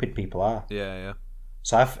stupid people are. Yeah, yeah.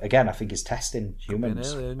 So I think he's testing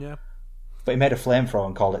humans. An alien, yeah. But he made a flamethrower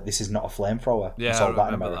and called it, this is not a flamethrower. Yeah, sold that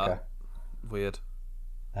in remember America. that. Weird.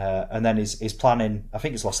 And then he's planning, I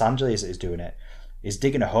think it's Los Angeles that he's doing it. He's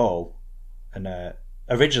digging a hole. And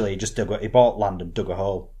originally he bought land and dug a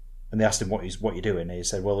hole. And they asked him, what you doing? And he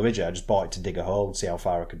said, well, originally I just bought it to dig a hole and see how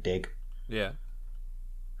far I could dig. Yeah.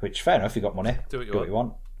 Which, fair enough, you got money. Do what you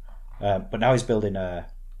want. But now he's building a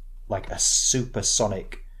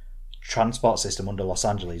supersonic transport system under Los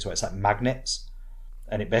Angeles where it's like magnets.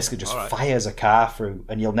 And it basically just fires a car through,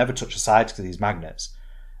 and you'll never touch the sides because of these magnets.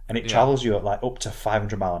 And it travels you at like up to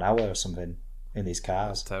 500 mile an hour or something in these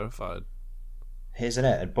cars. That's terrified. Isn't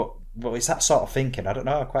it? But it's that sort of thinking. I don't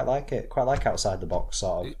know. I quite like it. Quite like outside the box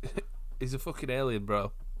sort of. He's a fucking alien,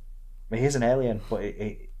 bro. He is an alien, but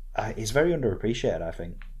he's very underappreciated, I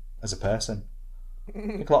think, as a person. I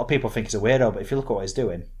think a lot of people think he's a weirdo, but if you look at what he's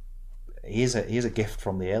doing, he is a gift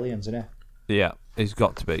from the aliens, isn't he? Yeah, he's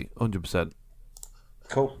got to be 100%.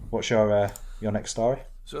 Cool. What's your next story?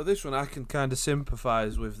 So this one I can kind of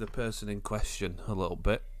sympathise with the person in question a little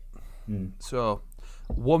bit. So,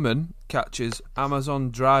 woman catches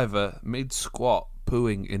Amazon driver mid-squat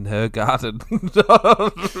pooing in her garden.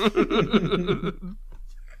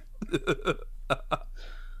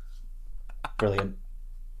 Brilliant.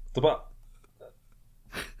 But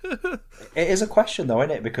it is a question, though,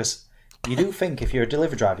 isn't it? Because you do think if you're a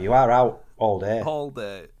delivery driver, you are out all day. All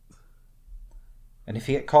day. And if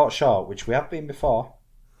you get caught short, which we have been before,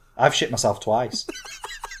 I've shit myself twice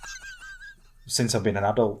since I've been an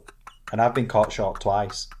adult. And I've been caught short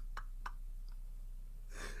twice.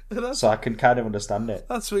 So I can kind of understand it.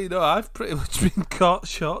 That's what you know, I've pretty much been caught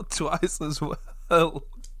short twice as well.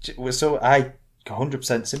 So I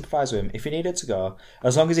 100% sympathise with him. If he needed to go,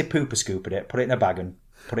 as long as he pooper-scooped it, put it in a bag and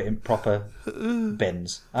put it in proper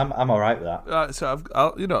bins, I'm alright with that. Right, so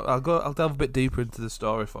I'll delve a bit deeper into the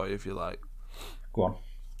story for you if you like. Go on.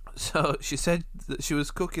 So she said that she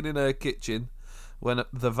was cooking in her kitchen when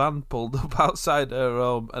the van pulled up outside her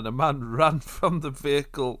home and a man ran from the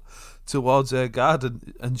vehicle towards her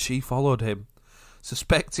garden and she followed him.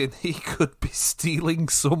 suspecting he could be stealing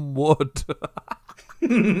some wood.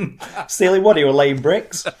 Stealing what? He were laying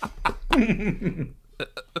bricks? And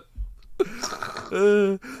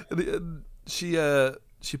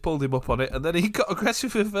she pulled him up on it, and then he got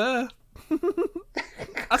aggressive with her,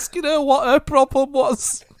 asking her what her problem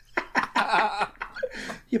was.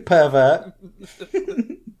 You pervert.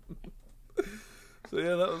 So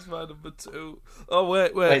yeah, that was my number 2. Oh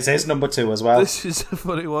wait. It's his number 2 as well. This is a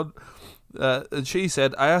funny one. And she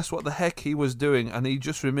said, I asked what the heck he was doing, and he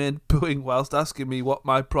just remained pooing whilst asking me what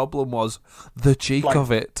my problem was. The cheek of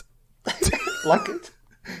it.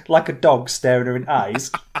 like a dog staring her in eyes.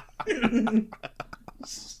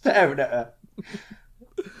 Staring at her.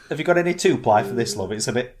 Have you got any 2-ply for this, love? It's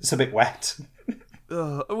a bit wet.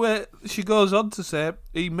 Wait, she goes on to say,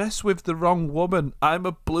 he messed with the wrong woman. I'm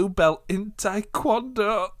a blue belt in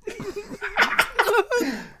Taekwondo.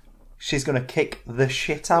 She's going to kick the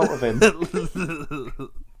shit out of him.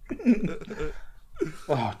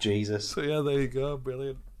 Oh, Jesus. So yeah, there you go.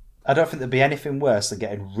 Brilliant. I don't think there'd be anything worse than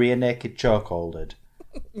getting rear naked chokeholded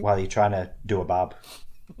while you're trying to do a bab.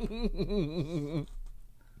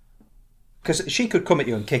 Because she could come at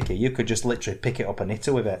you and kick you. You could just literally pick it up and hit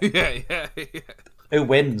her with it. Yeah. Who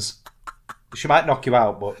wins? She might knock you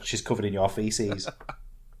out, but she's covered in your feces.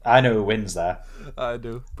 I know who wins there. I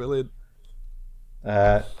do. Brilliant.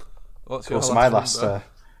 What's Cool, your so my last last...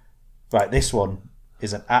 right, this one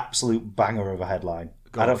is an absolute banger of a headline.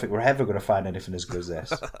 I don't think we're ever going to find anything as good as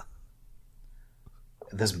this.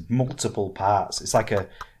 There's multiple parts. It's like a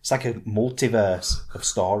multiverse of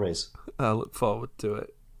stories. I look forward to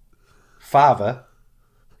it. Father,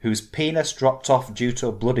 whose penis dropped off due to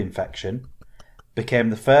a blood infection, became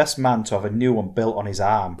the first man to have a new one built on his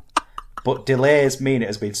arm, but delays mean it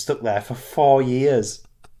has been stuck there for 4 years.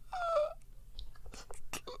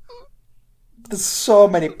 There's so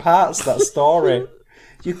many parts to that story.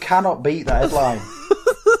 You cannot beat that headline.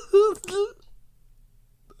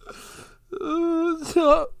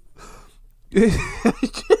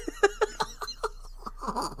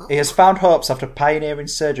 He has found hopes after pioneering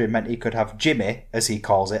surgery meant he could have Jimmy, as he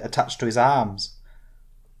calls it, attached to his arms.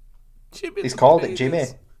 He's called it Jimmy.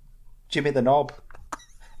 Jimmy the knob.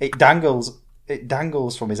 It dangles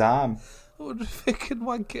from his arm. I wonder if he can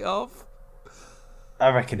wank it off.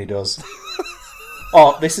 I reckon he does.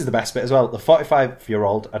 Oh, this is the best bit as well. The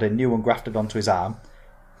 45-year-old had a new one grafted onto his arm,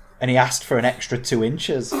 and he asked for an extra 2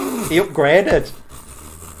 inches. He upgraded.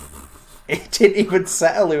 He didn't even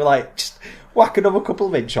settle. He was like, just whack another couple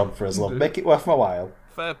of inches on for us, love. Make it worth my while.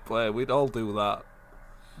 Fair play. We'd all do that.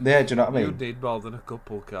 Yeah, do you know what I mean? You'd need more than a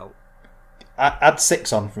couple, Cal. Add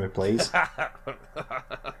 6 on for me, please.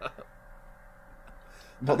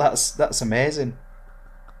 But that's amazing.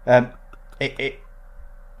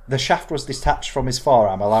 The shaft was detached from his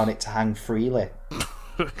forearm, allowing it to hang freely.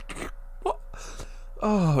 What?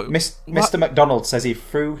 Oh, Mr. McDonald says he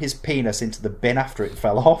threw his penis into the bin after it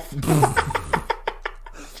fell off.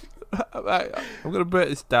 Right, I'm going to break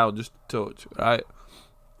this down just a touch, right?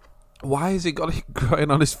 Why has he got it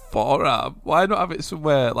growing on his forearm? Why not have it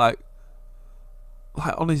somewhere like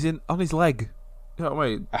on his leg? You know what I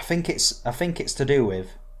mean? I think it's to do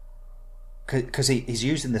with because he's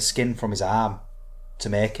using the skin from his arm to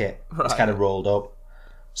make it. Right. It's kind of rolled up.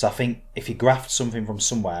 So I think if you graft something from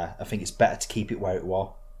somewhere, I think it's better to keep it where it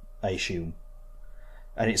was, I assume.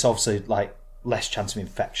 And it's obviously like less chance of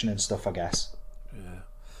infection and stuff, I guess. Yeah.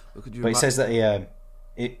 But he says that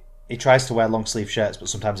he tries to wear long sleeve shirts, but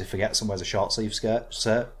sometimes he forgets and wears a short sleeve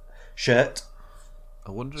shirt.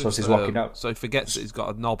 I wonder so if he's walking out. So he forgets that he's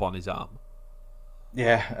got a knob on his arm.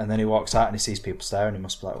 Yeah, and then he walks out and he sees people staring. He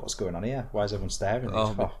must be like, "What's going on here? Why is everyone staring?"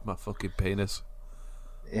 Oh, my fucking penis.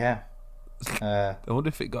 Yeah. I wonder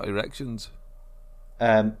if it got erections.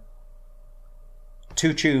 2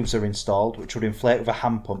 tubes are installed, which would inflate with a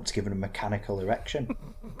hand pump to give it a mechanical erection.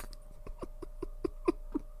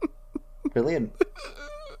 Brilliant.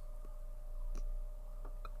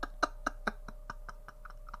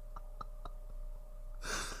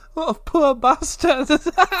 What a poor bastard.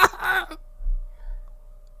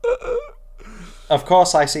 Of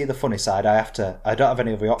course, I see the funny side. I don't have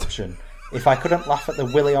any other option. If I couldn't laugh at the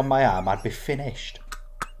willy on my arm, I'd be finished.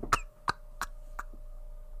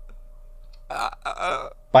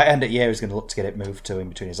 By end of year, he's going to look to get it moved to in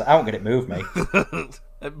between his. I won't get it moved, mate.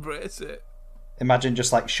 Embrace it. Imagine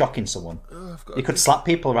just like shocking someone. You could slap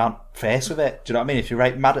people around face with it. Do you know what I mean? If you're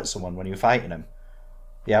right mad at someone when you're fighting them.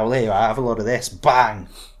 Yeah, well, here you are, have a load of this. Bang!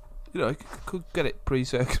 You know, you could get it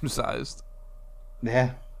pre-circumcised.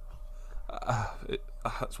 Yeah.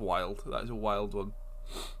 That's wild. That is a wild one.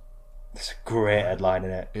 It's a great headline,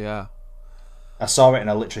 isn't it? Yeah. I saw it and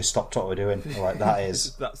I literally stopped what we're doing. I'm like,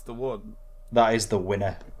 That's the one. that is the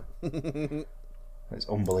winner. It's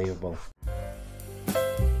unbelievable.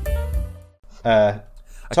 Talking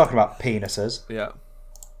about penises. Yeah.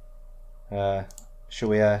 Should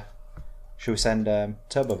we send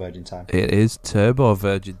Turbo Virgin time? It is Turbo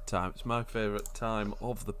Virgin time. It's my favourite time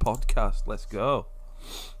of the podcast. Let's go.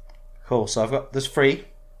 Cool. So there's 3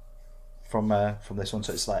 from this one,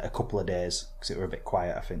 so it's like a couple of days because it were a bit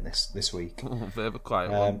quiet, I think, this week. Bit of a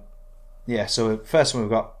quiet one. Yeah. So first one we've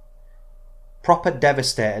got proper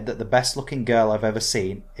devastated that the best looking girl I've ever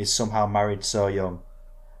seen is somehow married so young.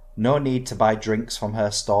 No need to buy drinks from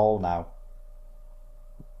her stall now.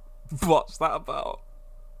 What's that about?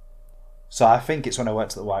 So I think it's when I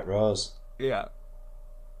went to the White Rose. Yeah.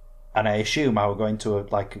 And I assume I were going to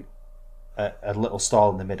a little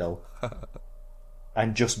stall in the middle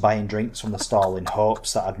and just buying drinks from the stall in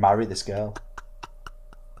hopes that I'd marry this girl.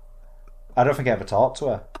 I don't think I ever talked to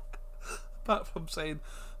her. Apart from saying,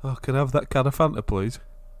 "Oh, can I have that can of Fanta, please?"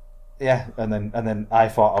 Yeah, and then I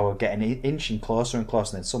thought I were getting inching closer and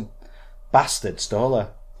closer, and then some bastard stole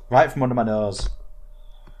her right from under my nose.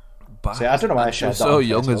 So I don't know why I shared that. So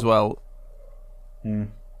young as well.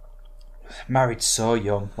 Married so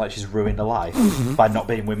young, like she's ruined her life by not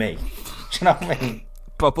being with me. Do you know what I mean?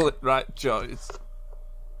 Probably right choice.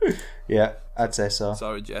 Yeah, I'd say so.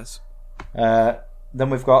 Sorry, Jess. Then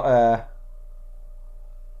we've got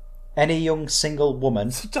any young single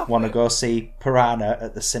woman want to go see Piranha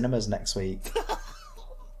at the cinemas next week?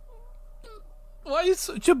 Why are you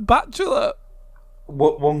such a bachelor?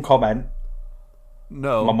 One comment.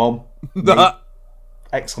 No. My mum. Me.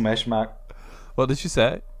 Exclamation mark. What did she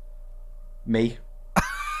say? Me.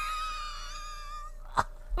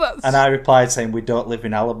 And I replied saying, we don't live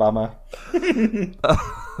in Alabama.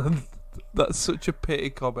 That's such a pity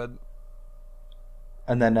comment.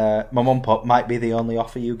 And then my mum put, might be the only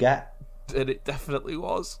offer you get. And it definitely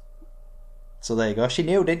was. So there you go. She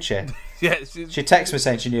knew, didn't she? Yeah. She texted me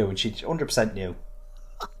saying she knew, and she 100% knew.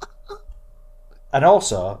 And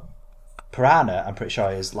also, Piranha, I'm pretty sure,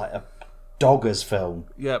 is like a doggers film.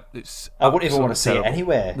 Yeah, it's. I wouldn't even want to see terrible. it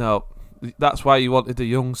anyway. No, that's why you wanted a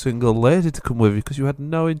young single lady to come with you, because you had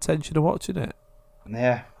no intention of watching it.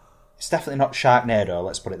 Yeah, it's definitely not Sharknado.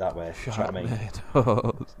 Let's put it that way. You know what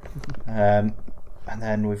I mean? And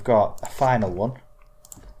then we've got a final one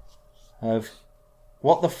of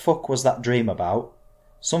what the fuck was that dream about?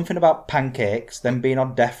 Something about pancakes, then being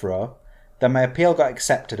on death row. Then my appeal got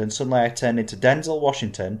accepted, and suddenly I turned into Denzel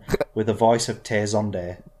Washington with the voice of Tay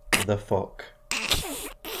Zonde. The fuck?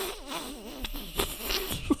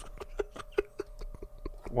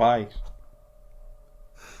 Why?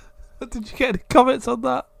 Did you get any comments on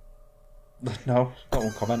that? No, not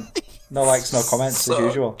one comment. No likes, no comments, So as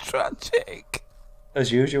usual. Tragic.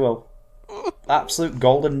 As usual. Absolute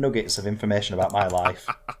golden nuggets of information about my life.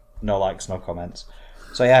 No likes, no comments.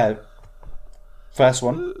 So yeah, first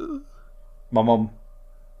one. My mum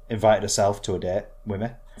invited herself to a date with me.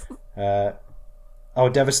 I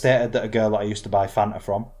was devastated that a girl that I used to buy Fanta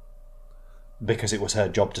from, because it was her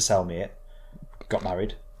job to sell me it, got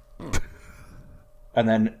married. And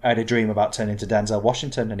then I had a dream about turning to Denzel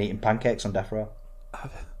Washington and eating pancakes on death row.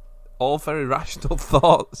 All very rational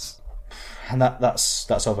thoughts. And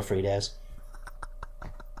that's over 3 days.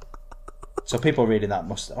 So people reading that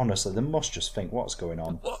they must just think, what's going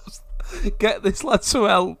on? Get this lad some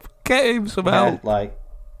help. Get him some help. Like,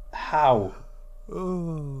 how?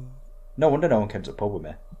 Oh. No wonder no one came to the pub with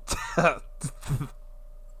me.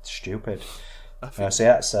 Stupid. So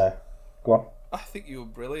yeah, it's go on. I think you were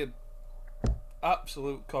brilliant.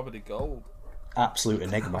 Absolute comedy gold. Absolute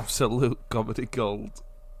enigma. Absolute comedy gold.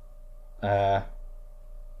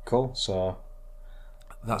 Cool. So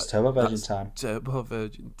that's Turbo Virgin time. Turbo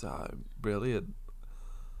Virgin time. Brilliant.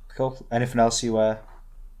 Cool. Anything else you want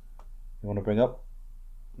to bring up?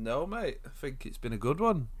 No, mate. I think it's been a good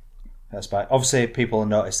one. That's fine. Obviously, people will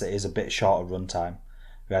notice that it is a bit shorter run time.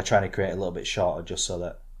 We are trying to create a little bit shorter just so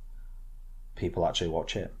that people actually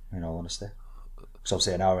watch it, in all honesty. Because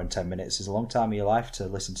obviously an hour and 10 minutes is a long time of your life to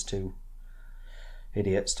listen to two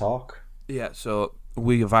idiots talk. Yeah, so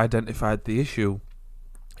we have identified the issue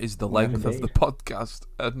is the length of the podcast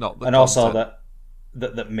and not the content. Also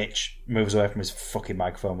that Mitch moves away from his fucking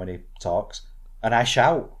microphone when he talks. And I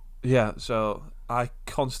shout. Yeah, so I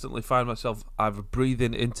constantly find myself either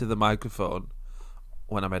breathing into the microphone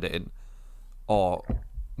when I'm editing or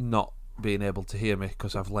not being able to hear me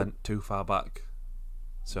because I've leant too far back.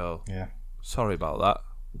 So, yeah. Sorry about that.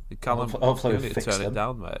 Hopefully you we've need to fixed turn them. it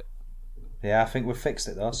down, mate. Yeah, I think we've fixed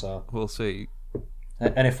it though, so... We'll see.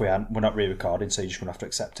 And if we aren't, we're not re-recording, so you're just going to have to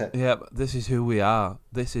accept it. Yeah, but this is who we are.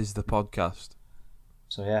 This is the podcast.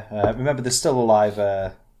 So yeah, remember there's still live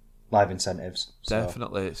incentives. So.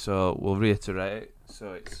 Definitely. So we'll reiterate it.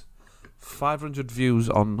 So it's 500 views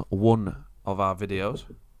on one of our videos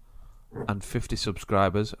and 50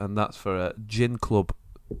 subscribers, and that's for a Gin Club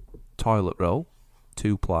toilet roll,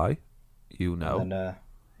 2-ply, And then,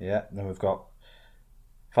 then we've got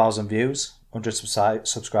 1,000 views, 100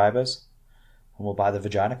 subscribers, and we'll buy the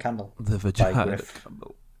vagina candle. The vagina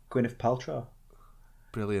candle. Gwyneth Paltrow.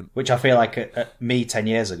 Brilliant. Which I feel like me 10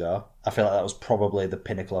 years ago, I feel like that was probably the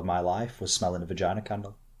pinnacle of my life, was smelling a vagina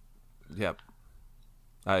candle. Yep.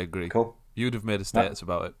 I agree. Cool. You'd have made a status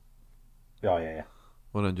about it. Oh, yeah.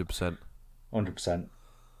 100%. 100%.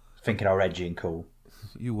 Thinking how edgy and cool.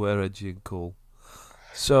 You were edgy and cool.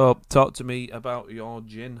 So, talk to me about your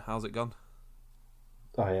gin. How's it gone?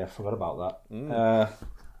 Oh, yeah, I forgot about that.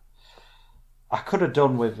 I could have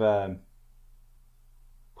done with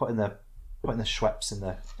putting the Schweppes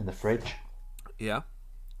in the fridge. Yeah.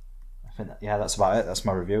 I think that's about it. That's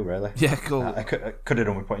my review, really. Yeah, cool. I could have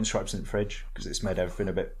done with putting Schweppes in the fridge because it's made everything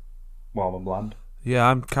a bit warm and bland. Yeah,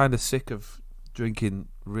 I'm kind of sick of drinking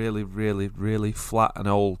really, really, really flat and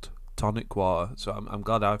old tonic water. So I'm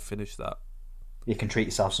glad I've finished that. You can treat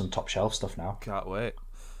yourself some top shelf stuff now. Can't wait.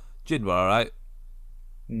 Gin were alright.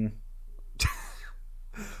 Mm.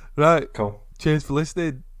 Right. Cool. Cheers for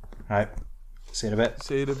listening. Right. See you in a bit.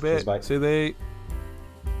 See you in a bit. Cheers, bye. See you.